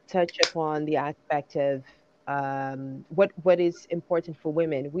to touch upon the aspect of what is important for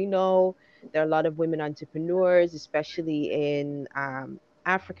women. We know there are a lot of women entrepreneurs, especially in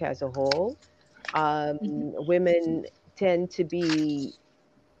Africa as a whole. Women tend to be,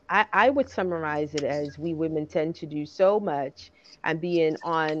 I would summarize it as, we women tend to do so much and being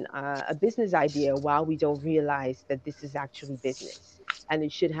on a business idea while we don't realize that this is actually business, and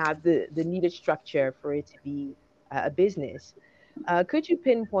it should have the needed structure for it to be a business. Could you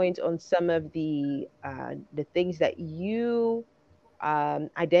pinpoint on some of the things that you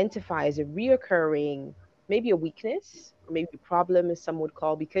identify as a reoccurring, maybe a weakness or maybe a problem, as some would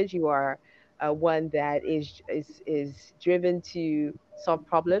call, because you are one that is driven to solve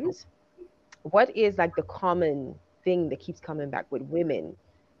problems? What is like the common thing that keeps coming back with women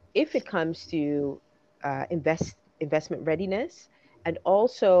if it comes to investment readiness, and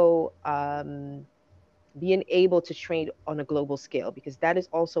also being able to trade on a global scale, because that is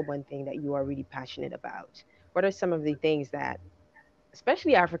also one thing that you are really passionate about? What are some of the things that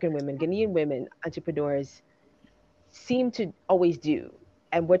especially African women, Ghanaian women entrepreneurs seem to always do,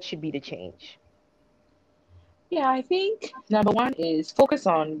 and what should be the change? Yeah, I think number one is focus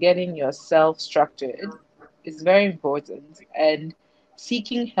on getting yourself structured. It's very important. And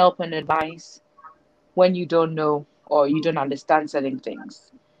seeking help and advice when you don't know or you don't understand certain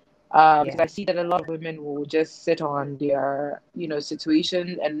things. Because I see that a lot of women will just sit on their, you know,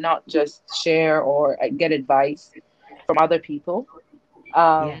 situation and not just share or get advice from other people.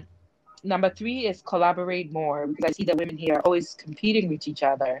 Number three is collaborate more, because I see that women here are always competing with each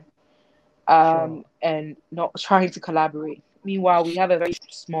other and not trying to collaborate. Meanwhile, we have a very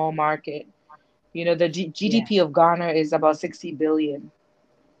small market. You know, the GDP of Ghana is about 60 billion.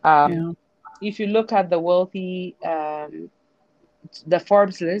 If you look at the wealthy, the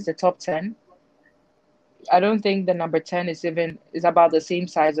Forbes list, the top 10, I don't think the number 10 is about the same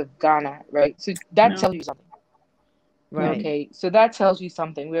size of Ghana, right? So that tells you something. Right. Okay, so that tells you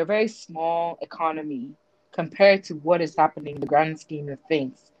something. We're a very small economy compared to what is happening in the grand scheme of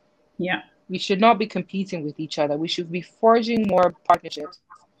things. We should not be competing with each other. We should be forging more partnerships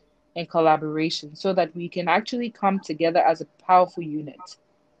and collaboration so that we can actually come together as a powerful unit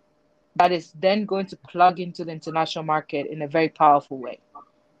that is then going to plug into the international market in a very powerful way.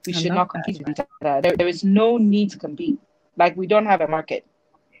 We should not compete with each other. There is no need to compete. Like, we don't have a market.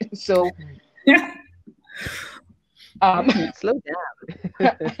 So slow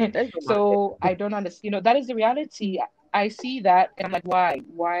down. So I don't understand. You know, that is the reality. I see that and I'm like, why?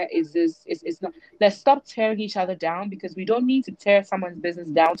 Why is this? It's not. Let's stop tearing each other down, because we don't need to tear someone's business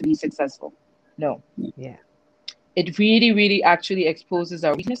down to be successful. No. It really, really actually exposes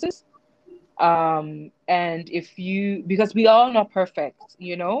our weaknesses. And because we are not perfect,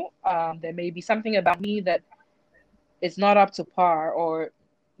 you know, there may be something about me that is not up to par, or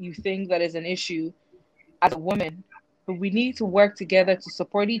you think that is an issue as a woman, but we need to work together to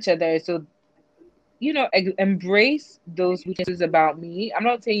support each other. So, you know, embrace those weaknesses about me. I'm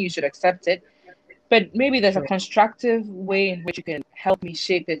not saying you should accept it, but maybe there's a constructive way in which you can help me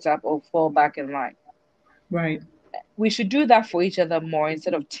shape it up or fall back in line. We should do that for each other more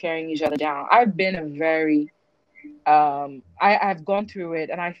instead of tearing each other down. I've been a very I've gone through it,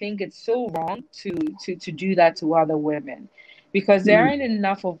 and I think it's so wrong to do that to other women, because there aren't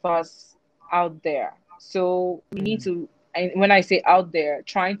enough of us out there. So we need to, and when I say out there,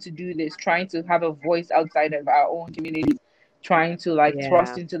 trying to do this, trying to have a voice outside of our own communities, trying to like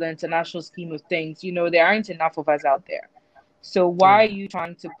thrust into the international scheme of things, there aren't enough of us out there. So why are you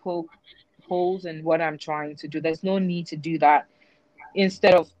trying to poke holes in what I'm trying to do? There's no need to do that.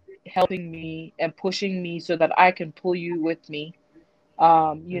 Instead of helping me and pushing me so that I can pull you with me,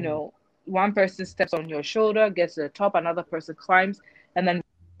 one person steps on your shoulder, gets to the top, another person climbs, and then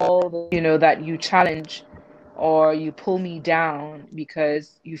all that you challenge or you pull me down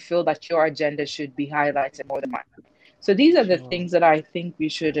because you feel that your agenda should be highlighted more than mine. So these are the things that I think we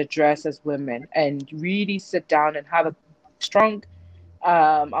should address as women, and really sit down and have a strong,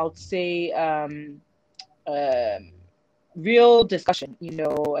 I would say, real discussion,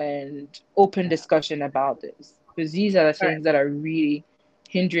 and open discussion about this, because these are the things that are really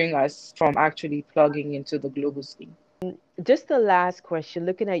hindering us from actually plugging into the global scheme. Just the last question,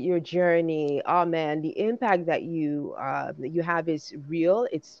 looking at your journey, oh man, the impact that you have is real,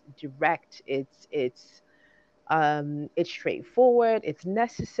 it's direct, it's straightforward, it's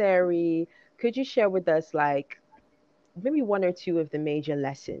necessary. Could you share with us, like, maybe one or two of the major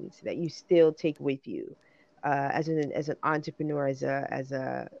lessons that you still take with you, as an entrepreneur, as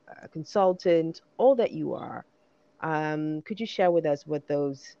a consultant, all that you are? Could you share with us what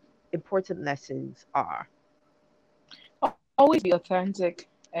those important lessons are? Always be authentic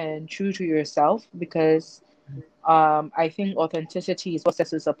and true to yourself, because I think authenticity is what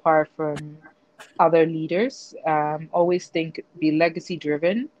sets us apart from other leaders. Always be legacy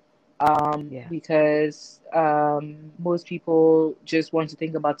driven, because most people just want to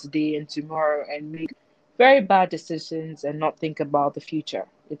think about today and tomorrow and make very bad decisions and not think about the future.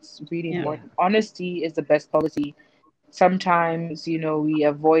 It's really important. Honesty is the best policy. Sometimes, we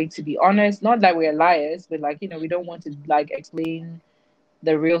avoid to be honest, not that we're liars, but like, we don't want to like explain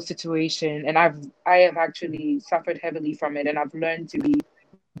the real situation. And I have actually suffered heavily from it, and I've learned to be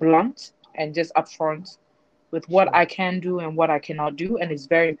blunt and just upfront with what I can do and what I cannot do. And it's a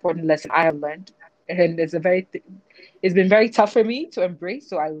very important lesson I have learned. And it's been very tough for me to embrace.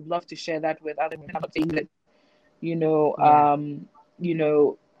 So I would love to share that with other women. I'm not saying that, you know, um,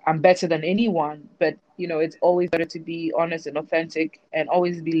 I'm better than anyone, but it's always better to be honest and authentic, and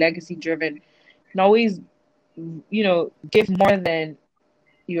always be legacy driven, and always, give more than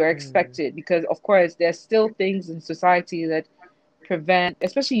you're expected. Because of course there's still things in society that prevent,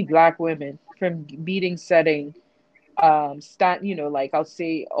 especially Black women, from meeting certain like I'll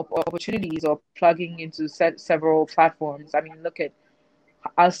say opportunities or plugging into several platforms. I mean, look at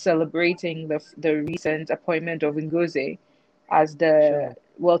us celebrating the recent appointment of Ngozi as the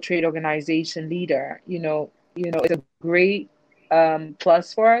World Trade Organization leader. It's a great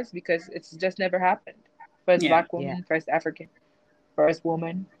plus for us, because it's just never happened. First Black woman, first African, first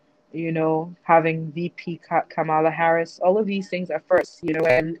woman, having VP Kamala Harris. All of these things are first,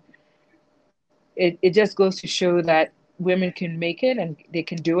 and it just goes to show that women can make it and they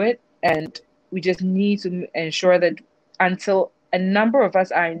can do it. And we just need to ensure that until a number of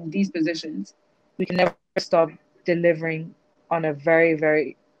us are in these positions, we can never stop delivering on a very,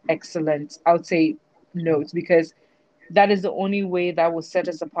 very excellent, I would say, note, because that is the only way that will set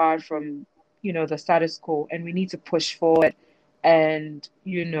us apart from, the status quo. And we need to push forward and,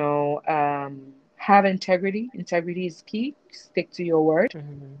 have integrity. Integrity is key. Stick to your word.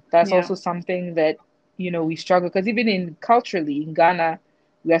 That's also something that, we struggle, because even culturally in Ghana,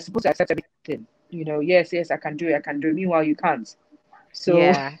 we are supposed to accept everything. Yes, I can do it, I can do it. Meanwhile, you can't. So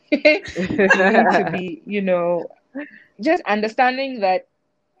you need to be, just understanding that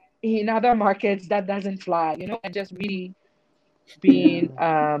in other markets that doesn't fly, and just really being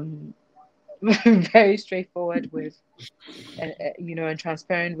very straightforward with, and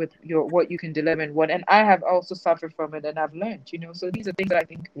transparent with what you can deliver and I have also suffered from it, and I've learned, so these are things that I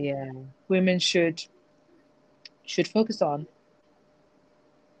think women should focus on.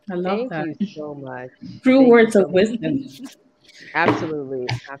 I love that. Thank you so much. True words of wisdom. Absolutely.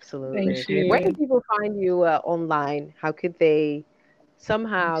 Thank you. Where can people find you online? How could they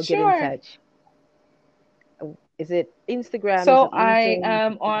somehow get in touch? Is it Instagram? So is it I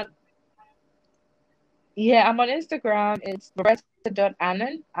am on. Yeah, I'm on Instagram. It's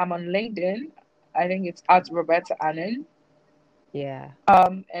Roberta.Annan. I'm on LinkedIn. I think it's at Roberta Annan. Yeah.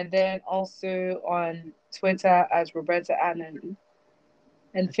 And then also on Twitter as Roberta Annan,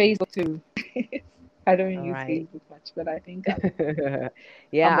 and Facebook too. I don't use Facebook much, but I think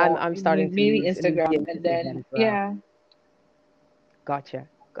I'm starting to mainly use Instagram, and then Gotcha.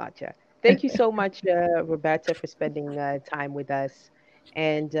 Thank you so much, Roberta, for spending time with us.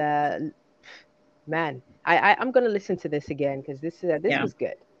 And man, I'm going to listen to this again because this was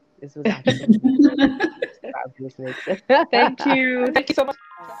good. This was absolutely good about business. Thank you. Thank you so much.